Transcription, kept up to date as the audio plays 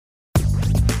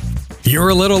You're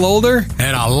a little older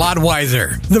and a lot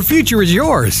wiser. The future is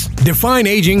yours. Define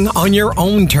aging on your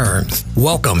own terms.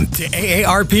 Welcome to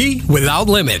AARP Without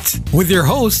Limits with your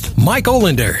host, Mike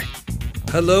Olander.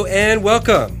 Hello and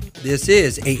welcome. This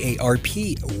is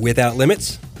AARP Without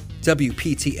Limits,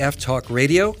 WPTF Talk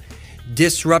Radio,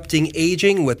 disrupting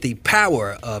aging with the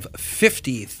power of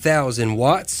 50,000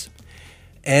 watts,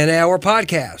 and our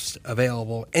podcast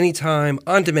available anytime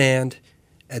on demand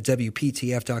at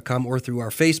WPTF.com or through our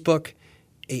Facebook,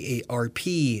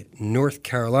 AARP North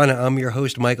Carolina. I'm your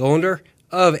host, Mike Olander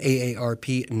of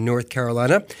AARP North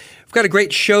Carolina. We've got a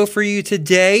great show for you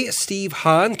today. Steve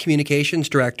Hahn, Communications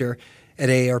Director at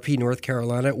AARP North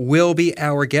Carolina, will be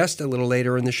our guest a little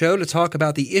later in the show to talk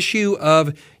about the issue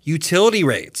of utility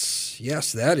rates.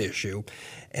 Yes, that issue.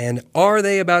 And are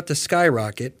they about to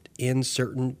skyrocket in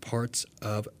certain parts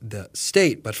of the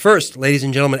state? But first, ladies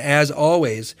and gentlemen, as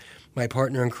always, my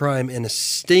partner in crime and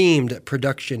esteemed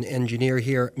production engineer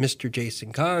here, Mr.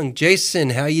 Jason Kong.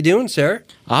 Jason, how you doing, sir?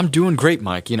 I'm doing great,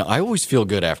 Mike. You know, I always feel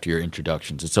good after your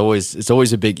introductions. It's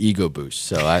always a big ego boost.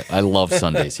 So I love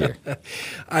Sundays here.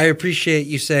 I appreciate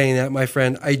you saying that, my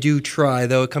friend. I do try,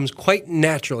 though it comes quite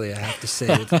naturally, I have to say,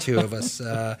 with the two of us.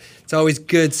 It's always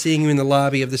good seeing you in the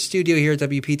lobby of the studio here at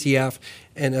WPTF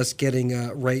and us getting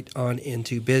right on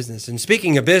into business. And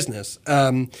speaking of business,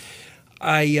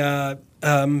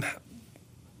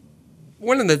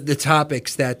 one of the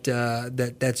topics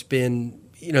that's been,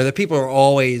 you know, that people are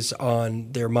always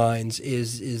on their minds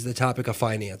is the topic of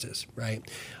finances, right?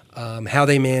 How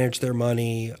they manage their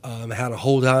money, how to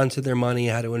hold on to their money,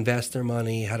 how to invest their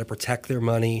money, how to protect their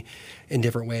money in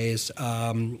different ways,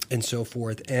 and so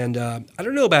forth. And I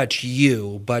don't know about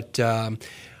you, but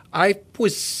I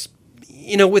was,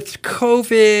 you know, with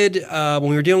COVID, when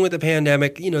we were dealing with the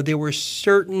pandemic, you know, there were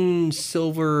certain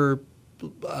silver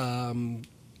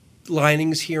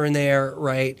linings here and there,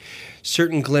 right?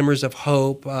 Certain glimmers of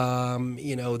hope.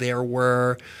 You know, there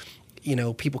were, you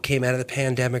know, people came out of the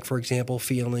pandemic, for example,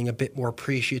 feeling a bit more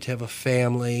appreciative of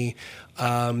family.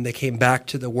 They came back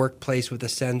to the workplace with a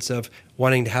sense of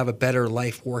wanting to have a better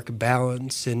life-work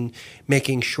balance and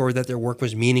making sure that their work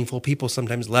was meaningful. People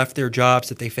sometimes left their jobs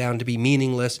that they found to be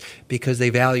meaningless because they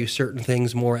value certain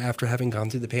things more after having gone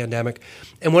through the pandemic.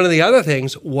 And one of the other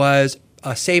things was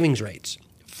savings rates.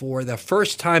 For the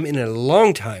first time in a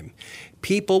long time,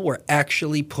 people were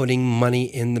actually putting money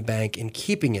in the bank and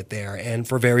keeping it there. And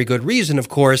for very good reason, of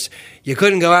course. You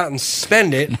couldn't go out and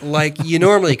spend it like you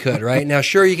normally could, right? Now,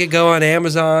 sure, you could go on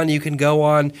Amazon. You can go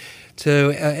on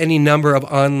to any number of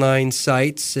online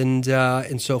sites and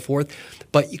so forth.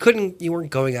 But you weren't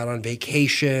going out on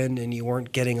vacation and you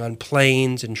weren't getting on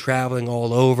planes and traveling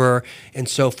all over and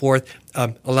so forth.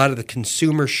 A lot of the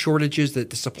consumer shortages, the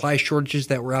supply shortages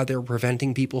that were out there were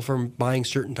preventing people from buying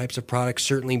certain types of products.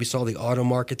 Certainly we saw the auto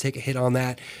market take a hit on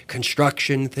that,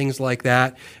 construction, things like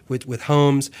that with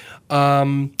homes.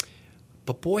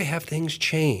 But boy, have things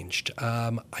changed.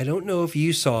 I don't know if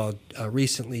you saw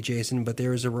recently, Jason, but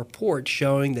there is a report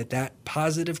showing that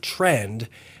positive trend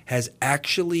has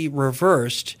actually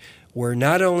reversed, where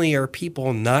not only are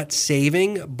people not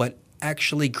saving, but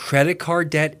actually credit card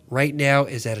debt right now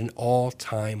is at an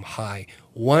all-time high.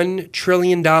 $1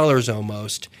 trillion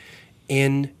almost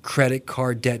in credit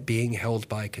card debt being held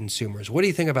by consumers. What do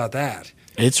you think about that?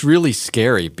 It's really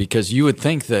scary because you would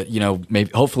think that, you know,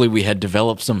 maybe hopefully we had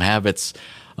developed some habits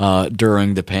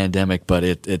during the pandemic, but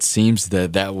it seems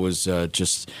that was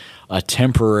just a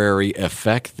temporary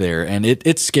effect there. And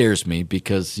it scares me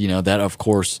because, you know, that, of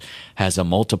course, has a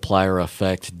multiplier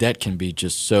effect. Debt can be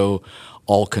just so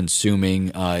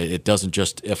all-consuming. It doesn't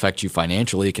just affect you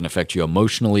financially. It can affect you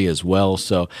emotionally as well.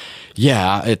 So,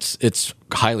 yeah, it's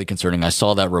highly concerning. I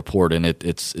saw that report, and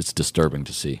it's disturbing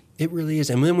to see. It really is.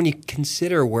 And then when you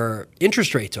consider where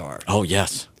interest rates are. Oh,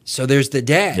 yes. So there's the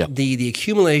debt, yep. the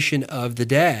accumulation of the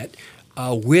debt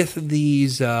with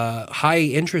these high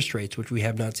interest rates, which we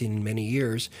have not seen in many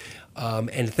years.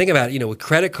 And think about it, you know, with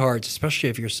credit cards, especially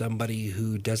if you're somebody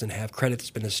who doesn't have credit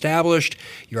that's been established,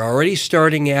 you're already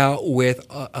starting out with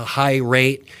a high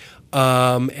rate,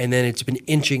 and then it's been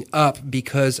inching up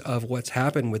because of what's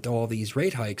happened with all these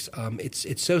rate hikes.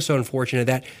 It's so unfortunate.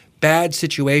 That bad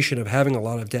situation of having a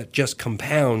lot of debt just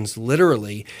compounds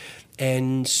literally,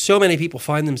 and so many people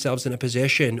find themselves in a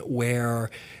position where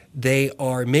they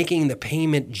are making the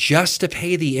payment just to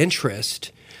pay the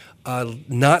interest,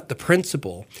 not the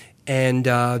principal. And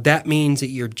that means that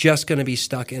you're just going to be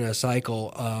stuck in a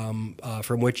cycle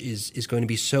from which is going to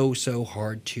be so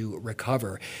hard to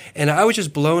recover. And I was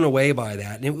just blown away by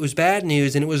that. And it was bad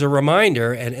news, and it was a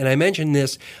reminder, and I mentioned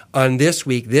this on this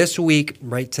week,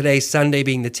 right today, Sunday,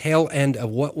 being the tail end of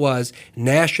what was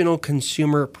National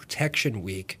Consumer Protection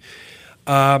Week.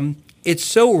 It's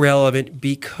so relevant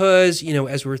because,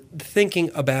 as we're thinking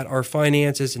about our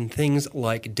finances and things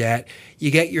like debt,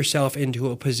 you get yourself into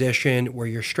a position where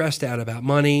you're stressed out about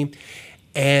money,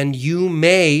 and you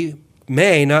may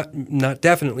not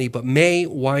definitely, but may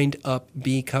wind up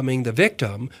becoming the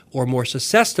victim or more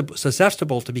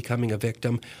susceptible to becoming a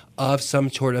victim of some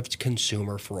sort of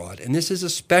consumer fraud. And this is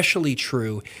especially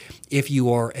true if you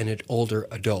are an older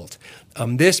adult.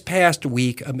 This past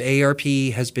week,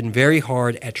 AARP has been very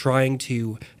hard at trying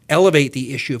to elevate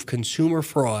the issue of consumer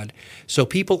fraud so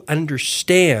people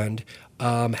understand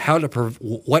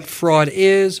what fraud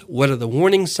is, what are the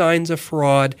warning signs of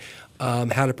fraud,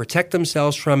 how to protect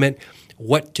themselves from it,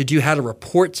 what to do, how to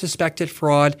report suspected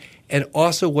fraud, and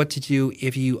also what to do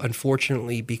if you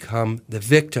unfortunately become the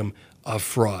victim of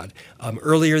fraud.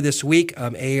 Earlier this week,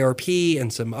 AARP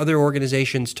and some other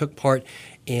organizations took part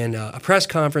in a press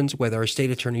conference with our State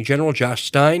Attorney General, Josh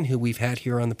Stein, who we've had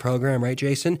here on the program, right,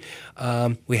 Jason?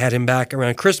 We had him back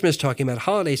around Christmas talking about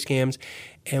holiday scams,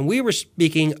 and we were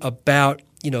speaking about,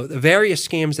 the various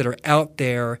scams that are out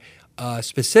there,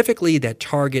 specifically that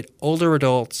target older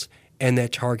adults and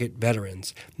that target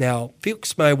veterans. Now,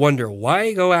 folks might wonder,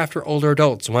 why go after older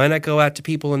adults? Why not go out to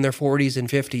people in their 40s and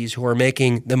 50s who are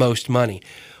making the most money?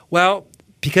 Well,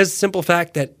 because the simple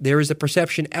fact that there is a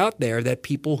perception out there that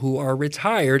people who are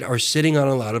retired are sitting on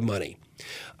a lot of money.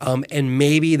 And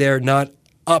maybe they're not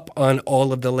up on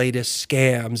all of the latest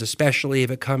scams, especially if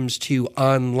it comes to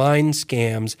online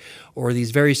scams or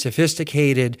these very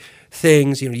sophisticated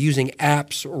things, using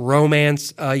apps,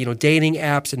 romance, dating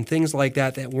apps and things like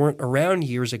that weren't around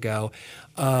years ago.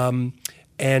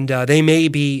 And they may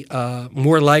be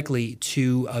more likely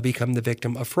to become the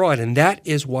victim of fraud. And that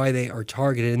is why they are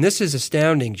targeted. And this is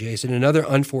astounding, Jason. Another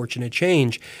unfortunate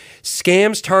change.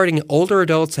 Scams targeting older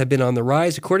adults have been on the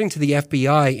rise. According to the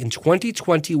FBI, in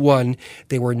 2021,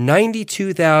 there were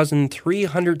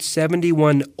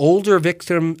 92,371 older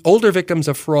victims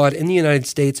of fraud in the United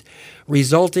States,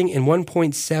 resulting in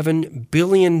 $1.7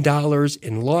 billion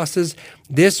in losses.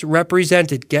 This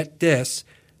represented, get this,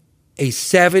 a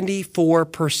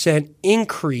 74%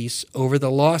 increase over the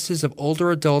losses of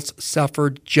older adults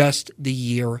suffered just the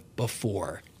year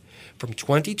before. From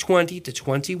 2020 to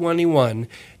 2021,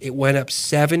 it went up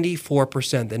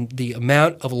 74%. And the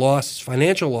amount of losses,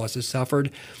 financial losses, suffered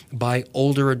by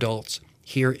older adults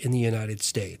here in the United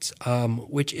States,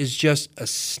 which is just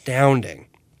astounding.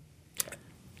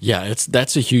 Yeah,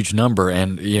 that's a huge number.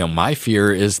 And, my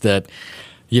fear is that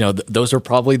those are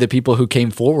probably the people who came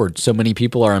forward. So many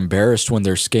people are embarrassed when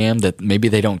they're scammed that maybe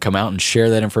they don't come out and share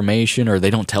that information, or they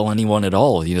don't tell anyone at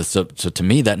all. So to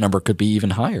me, that number could be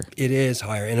even higher. It is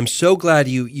higher. And I'm so glad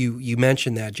you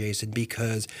mentioned that, Jason,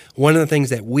 because one of the things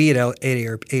that we at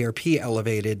AARP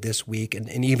elevated this week,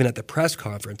 and even at the press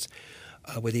conference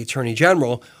with the Attorney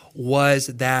General, was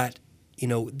that,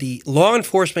 the law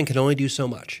enforcement can only do so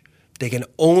much. They can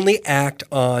only act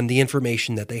on the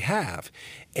information that they have.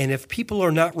 And if people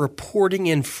are not reporting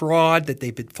in fraud that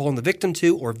they've fallen the victim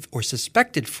to or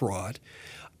suspected fraud,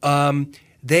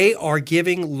 they are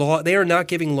not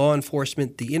giving law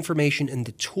enforcement the information and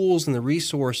the tools and the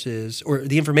resources, or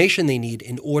the information they need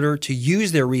in order to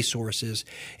use their resources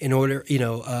in order,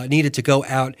 needed to go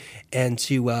out and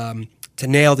to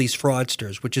nail these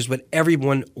fraudsters, which is what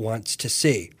everyone wants to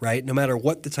see, right? No matter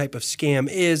what the type of scam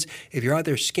is, if you're out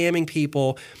there scamming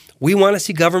people, we want to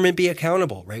see government be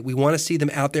accountable, right? We want to see them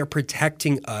out there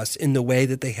protecting us in the way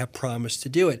that they have promised to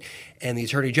do it. And the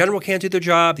Attorney General can't do their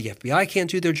job, the FBI can't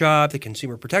do their job, the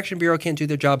Consumer Protection Bureau can't do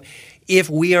their job if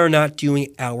we are not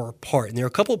doing our part. And there are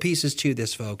a couple of pieces to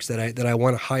this, folks, that I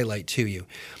want to highlight to you.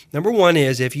 Number one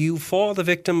is, if you fall the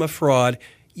victim of fraud,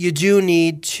 you do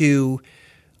need to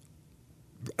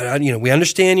we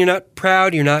understand you're not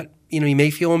proud, you may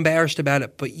feel embarrassed about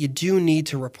it, but you do need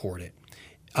to report it.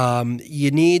 You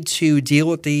need to deal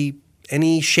with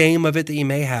any shame of it that you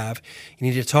may have. You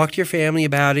need to talk to your family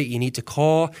about it. You need to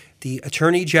call the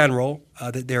Attorney General,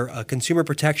 their Consumer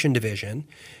Protection Division,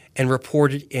 and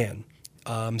report it in,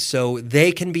 so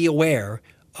they can be aware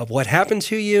of what happened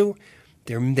to you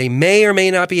They may or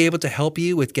may not be able to help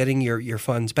you with getting your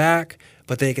funds back,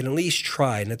 but they can at least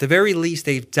try. And at the very least,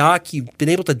 they've been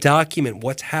able to document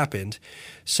what's happened.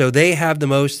 So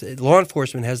law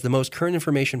enforcement has the most current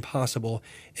information possible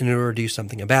in order to do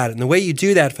something about it. And the way you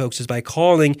do that, folks, is by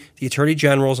calling the Attorney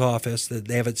General's office.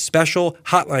 They have a special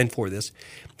hotline for this,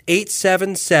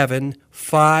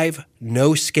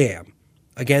 877-5-NO-SCAM.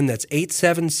 Again, that's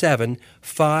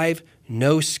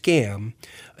 877-5-NO-SCAM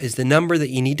is the number that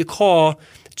you need to call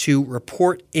to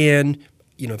report in,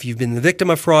 if you've been the victim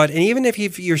of fraud, and even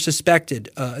if you're suspected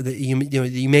that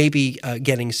you may be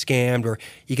getting scammed, or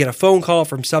you get a phone call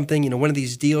from something, one of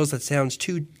these deals that sounds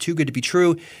too good to be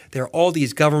true. There are all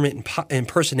these government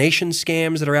impersonation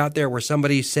scams that are out there where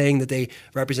somebody's saying that they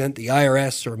represent the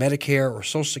IRS or Medicare or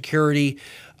Social Security,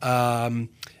 and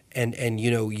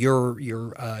you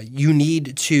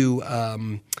need to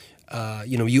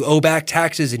you owe back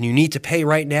taxes and you need to pay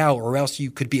right now, or else you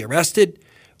could be arrested,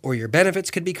 or your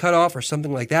benefits could be cut off, or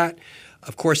something like that.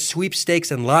 Of course, sweepstakes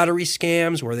and lottery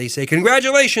scams where they say,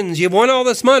 congratulations, you've won all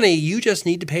this money. You just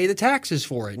need to pay the taxes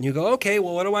for it. And you go, okay,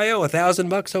 well, what do I owe?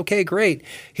 $1,000? Okay, great.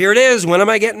 Here it is. When am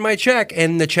I getting my check?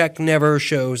 And the check never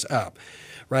shows up,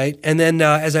 right? And then,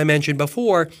 as I mentioned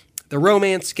before, the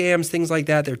romance scams, things like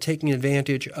that, they're taking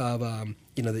advantage of,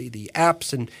 the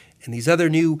apps and these other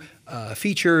new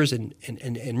features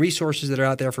and resources that are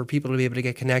out there for people to be able to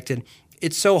get connected.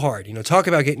 It's so hard. Talk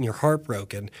about getting your heart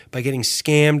broken by getting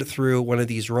scammed through one of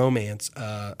these romance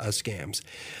scams.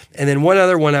 And then one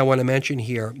other one I want to mention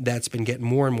here that's been getting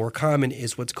more and more common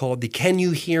is what's called the "Can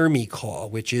you hear me" call,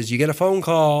 which is you get a phone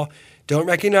call, don't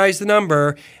recognize the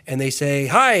number, and they say,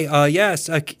 "Hi, yes,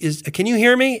 can you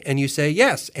hear me?" And you say,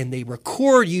 "Yes," and they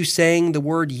record you saying the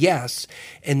word "yes,"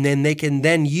 and then they can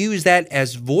then use that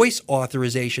as voice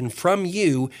authorization from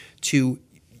you to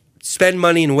spend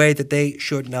money in a way that they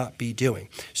should not be doing.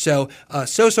 So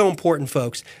important,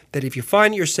 folks, that if you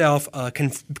find yourself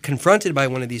confronted by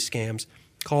one of these scams,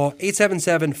 call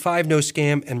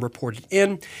 877-5-NO-SCAM and report it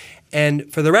in.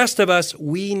 And for the rest of us,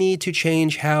 we need to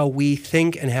change how we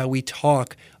think and how we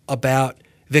talk about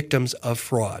victims of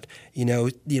fraud.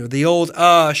 The old,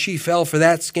 she fell for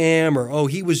that scam, or, oh,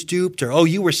 he was duped, or, oh,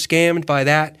 you were scammed by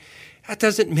that. That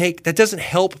doesn't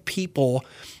help people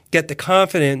get the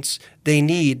confidence they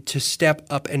need to step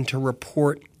up and to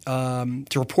report in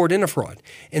a fraud.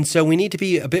 And so we need to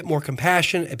be a bit more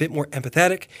compassionate, a bit more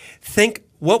empathetic. Think,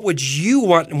 what would you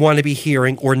want to be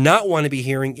hearing or not want to be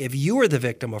hearing if you were the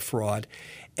victim of fraud,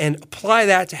 and apply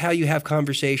that to how you have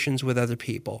conversations with other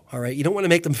people. All right, you don't want to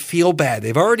make them feel bad.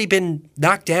 They've already been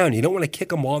knocked down. You don't want to kick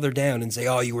them while they're down and say,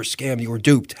 "Oh, you were scammed, you were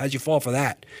duped. How'd you fall for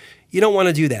that?" You don't want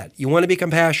to do that. You want to be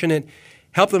compassionate,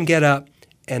 help them get up,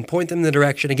 and point them in the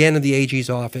direction, again, of the AG's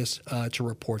office to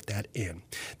report that in.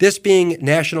 This being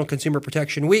National Consumer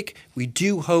Protection Week, we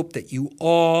do hope that you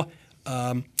all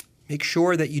make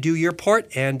sure that you do your part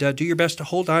and do your best to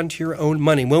hold on to your own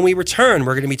money. When we return,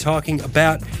 we're going to be talking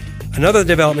about another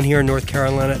development here in North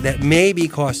Carolina that may be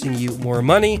costing you more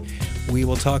money. We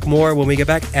will talk more when we get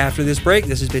back after this break.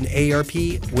 This has been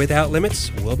AARP Without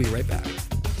Limits. We'll be right back.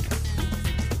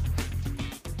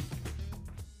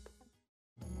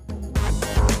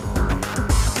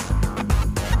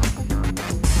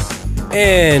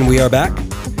 And we are back.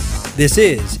 This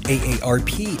is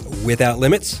AARP Without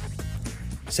Limits.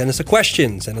 Send us a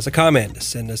question, send us a comment,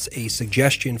 send us a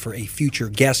suggestion for a future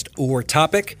guest or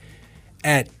topic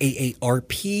at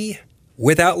AARP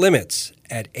Without Limits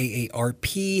at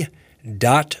AARP.org.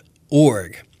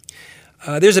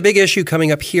 There's a big issue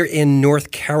coming up here in North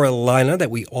Carolina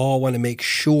that we all want to make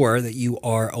sure that you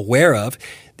are aware of.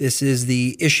 This is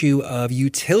the issue of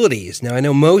utilities. Now, I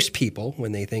know most people,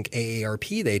 when they think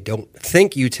AARP, they don't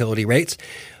think utility rates,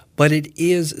 but it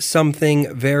is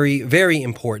something very, very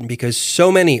important because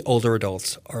so many older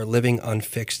adults are living on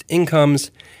fixed incomes,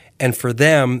 and for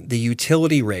them, the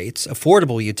utility rates,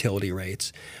 affordable utility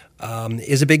rates,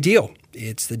 is a big deal.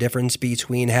 It's the difference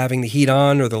between having the heat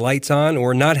on or the lights on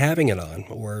or not having it on,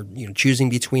 or choosing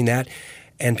between that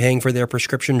and paying for their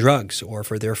prescription drugs or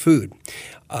for their food.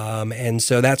 And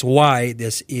so that's why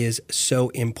this is so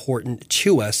important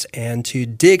to us. And to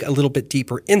dig a little bit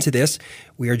deeper into this,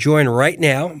 we are joined right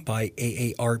now by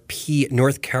AARP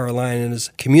North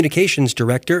Carolina's Communications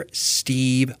Director,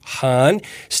 Steve Hahn.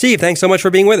 Steve, thanks so much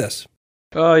for being with us.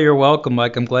 Oh, you're welcome,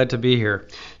 Mike. I'm glad to be here.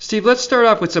 Steve, let's start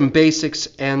off with some basics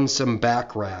and some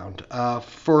background.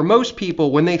 For most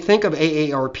people, when they think of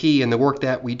AARP and the work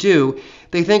that we do,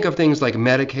 they think of things like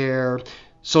Medicare,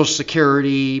 Social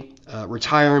Security,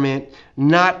 retirement,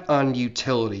 not on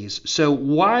utilities. So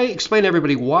explain to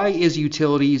everybody, why is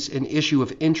utilities an issue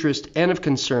of interest and of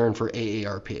concern for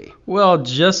AARP? Well,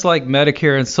 just like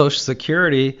Medicare and Social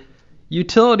Security,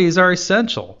 utilities are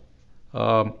essential.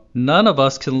 None of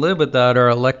us can live without our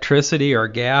electricity, our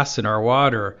gas, and our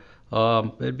water.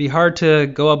 It'd be hard to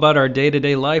go about our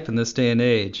day-to-day life in this day and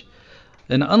age.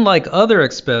 And unlike other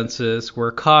expenses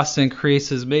where cost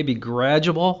increases may be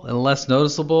gradual and less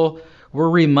noticeable, we're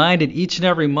reminded each and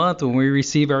every month when we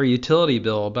receive our utility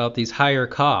bill about these higher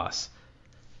costs.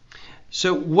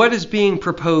 So what is being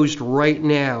proposed right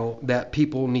now that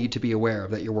people need to be aware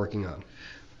of that you're working on?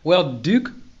 Well,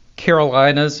 Duke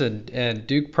Carolinas and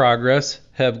Duke Progress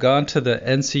have gone to the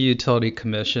NC Utility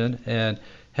Commission and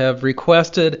have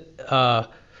requested a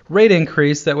rate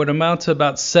increase that would amount to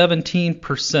about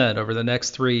 17% over the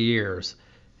next 3 years.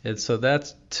 And so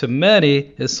that, to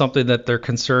many, is something that they're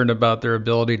concerned about their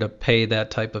ability to pay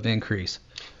that type of increase.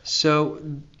 So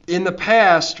in the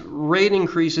past, rate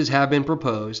increases have been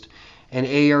proposed, and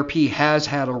AARP has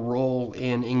had a role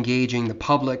in engaging the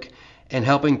public and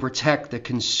helping protect the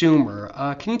consumer.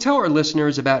 Can you tell our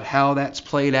listeners about how that's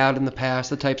played out in the past,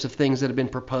 the types of things that have been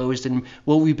proposed, and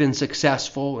will we have been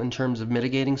successful in terms of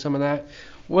mitigating some of that?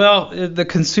 Well, the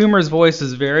consumer's voice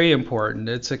is very important.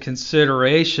 It's a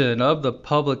consideration of the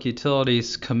Public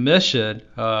Utilities Commission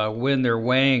when they're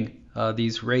weighing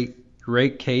these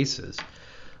rate cases.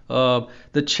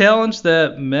 The challenge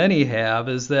that many have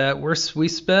is that we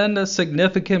spend a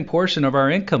significant portion of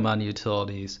our income on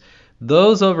utilities.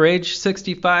 Those over age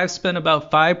 65 spend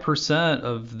about 5%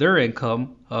 of their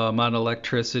income on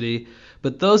electricity,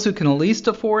 but those who can least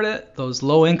afford it, those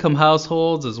low-income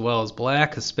households as well as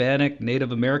Black, Hispanic,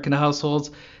 Native American households,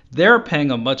 they're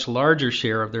paying a much larger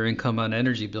share of their income on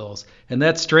energy bills, and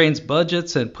that strains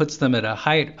budgets and puts them at a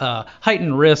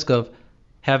heightened risk of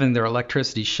having their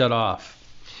electricity shut off.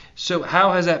 So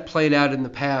how has that played out in the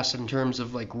past in terms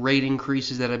of like rate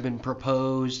increases that have been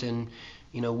proposed, and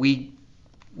we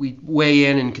weigh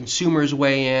in and consumers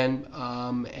weigh in,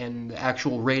 and the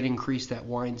actual rate increase that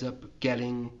winds up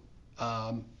getting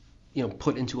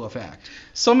put into effect?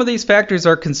 Some of these factors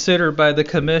are considered by the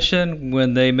Commission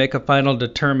when they make a final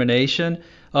determination.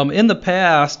 In the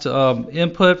past,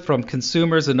 input from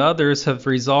consumers and others have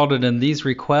resulted in these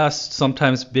requests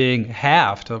sometimes being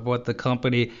halved of what the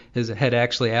company had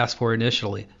actually asked for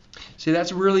initially. See,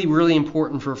 that's really, really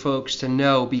important for folks to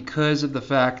know because of the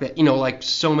fact that, like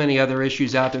so many other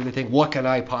issues out there, they think, what can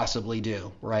I possibly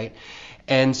do, right?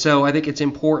 And so I think it's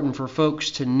important for folks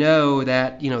to know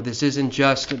that, this isn't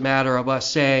just a matter of us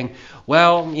saying,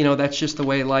 well, that's just the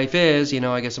way life is.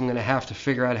 I guess I'm going to have to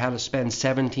figure out how to spend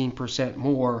 17%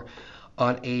 more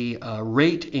on a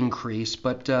rate increase.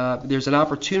 But there's an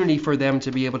opportunity for them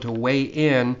to be able to weigh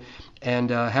in and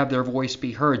have their voice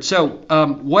be heard. So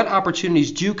what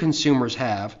opportunities do consumers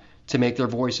have to make their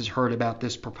voices heard about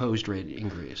this proposed rate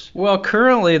increase? Well,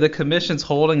 currently the Commission's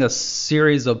holding a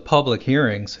series of public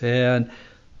hearings, and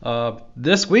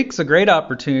this week's a great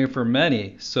opportunity for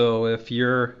many. So if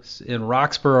you're in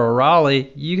Roxborough or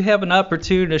Raleigh, you have an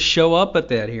opportunity to show up at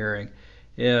that hearing.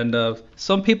 And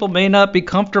some people may not be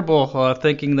comfortable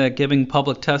thinking that giving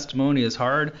public testimony is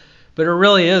hard, but it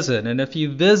really isn't. And if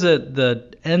you visit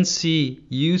the ncuc.gov,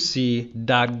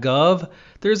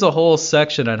 there's a whole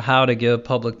section on how to give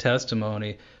public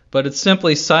testimony. But it's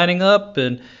simply signing up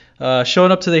and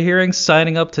showing up to the hearings,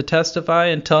 signing up to testify,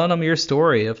 and telling them your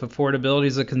story. If affordability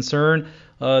is a concern,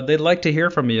 they'd like to hear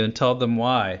from you and tell them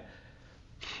why.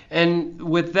 And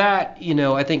with that,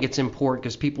 I think it's important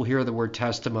because people hear the word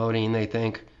testimony and they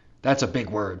think, that's a big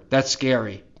word. That's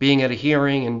scary. Being at a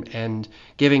hearing and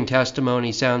giving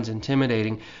testimony sounds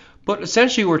intimidating. But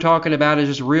essentially what we're talking about is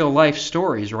just real life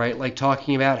stories, right? Like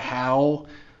talking about how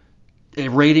a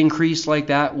rate increase like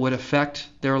that would affect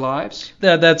their lives?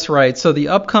 Yeah, that's right. So the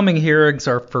upcoming hearings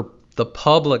are for the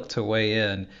public to weigh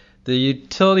in. The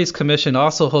Utilities Commission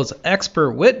also holds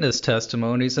expert witness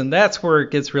testimonies, and that's where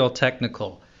it gets real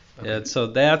technical. Okay. And so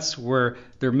that's where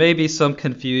there may be some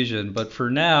confusion. But for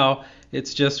now,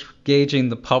 it's just gauging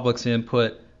the public's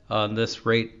input on this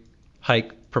rate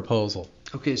hike proposal.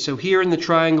 Okay, so here in the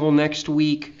Triangle next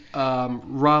week,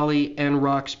 Raleigh and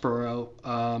Roxborough,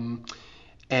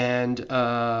 and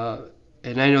I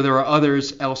know there are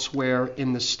others elsewhere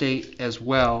in the state as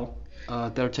well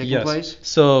that are taking place.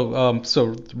 So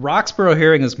Roxborough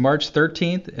hearing is March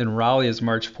 13th and Raleigh is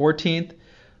March 14th.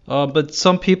 But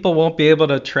some people won't be able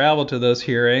to travel to those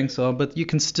hearings, but you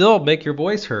can still make your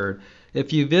voice heard.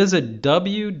 If you visit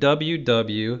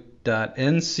www.ncuc.gov,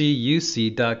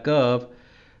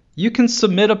 you can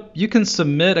submit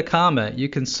a comment. You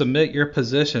can submit your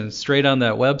position straight on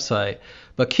that website.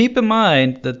 But keep in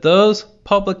mind that those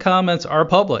public comments are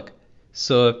public.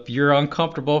 So if you're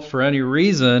uncomfortable for any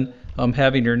reason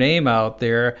having your name out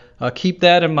there, keep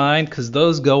that in mind, because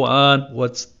those go on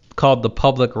what's called the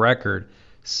public record.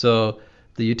 So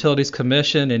the Utilities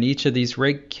Commission in each of these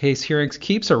rate case hearings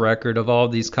keeps a record of all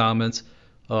of these comments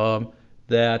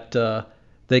that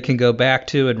they can go back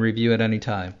to and review at any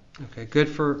time. Okay, good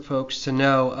for folks to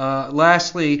know.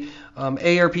 Lastly,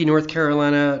 AARP North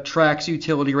Carolina tracks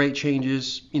utility rate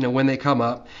changes, when they come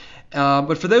up.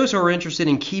 But for those who are interested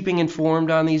in keeping informed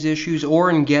on these issues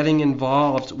or in getting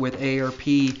involved with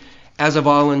AARP as a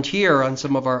volunteer on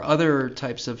some of our other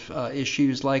types of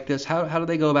issues like this, how do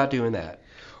they go about doing that?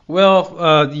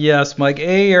 Well, yes, Mike.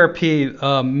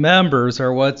 AARP members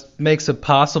are what makes it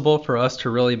possible for us to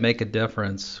really make a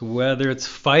difference, whether it's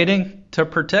fighting to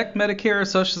protect Medicare or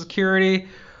Social Security,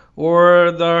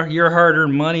 or your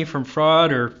hard-earned money from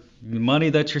fraud, or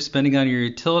money that you're spending on your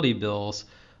utility bills.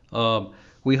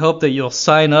 We hope that you'll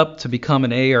sign up to become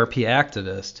an AARP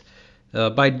activist.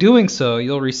 By doing so,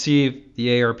 you'll receive the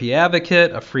AARP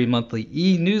Advocate, a free monthly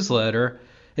e-newsletter,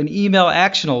 and email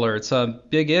action alerts on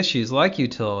big issues like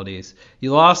utilities.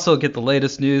 You'll also get the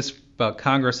latest news about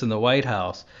Congress and the White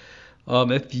House.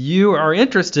 If you are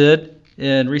interested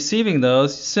in receiving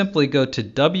those, simply go to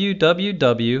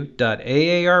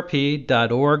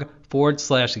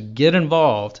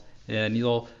www.aarp.org/get-involved, and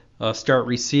you'll start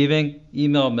receiving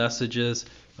email messages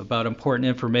about important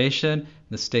information in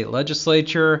the state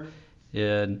legislature,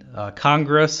 in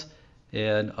Congress,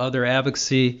 and other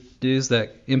advocacy news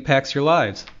that impacts your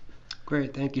lives.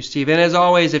 Great, thank you, Steve. And as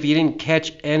always, if you didn't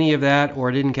catch any of that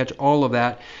or didn't catch all of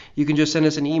that, you can just send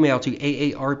us an email to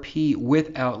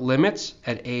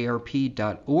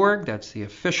aarpwithoutlimits@aarp.org. That's the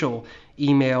official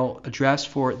email address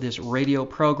for this radio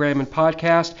program and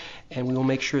podcast, and we will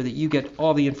make sure that you get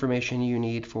all the information you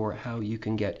need for how you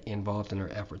can get involved in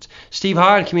our efforts. Steve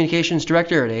Hahn, Communications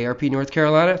Director at AARP North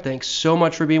Carolina, thanks so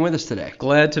much for being with us today.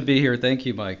 Glad to be here. Thank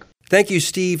you, Mike. Thank you,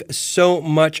 Steve, so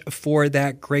much for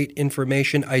that great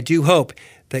information. I do hope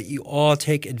that you all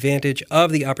take advantage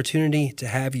of the opportunity to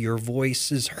have your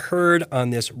voices heard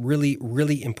on this really,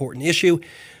 really important issue.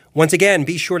 Once again,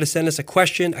 be sure to send us a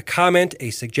question, a comment, a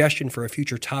suggestion for a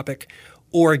future topic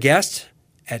or a guest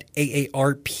at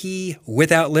AARP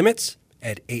Without Limits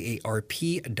at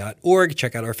aarp.org.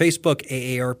 Check out our Facebook,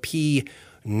 AARP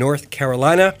North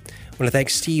Carolina. I want to thank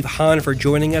Steve Hahn for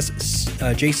joining us,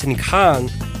 Jason Kong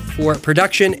for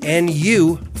production, and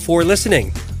you for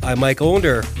listening. I'm Mike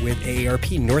Older with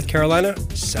AARP North Carolina,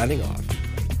 signing off.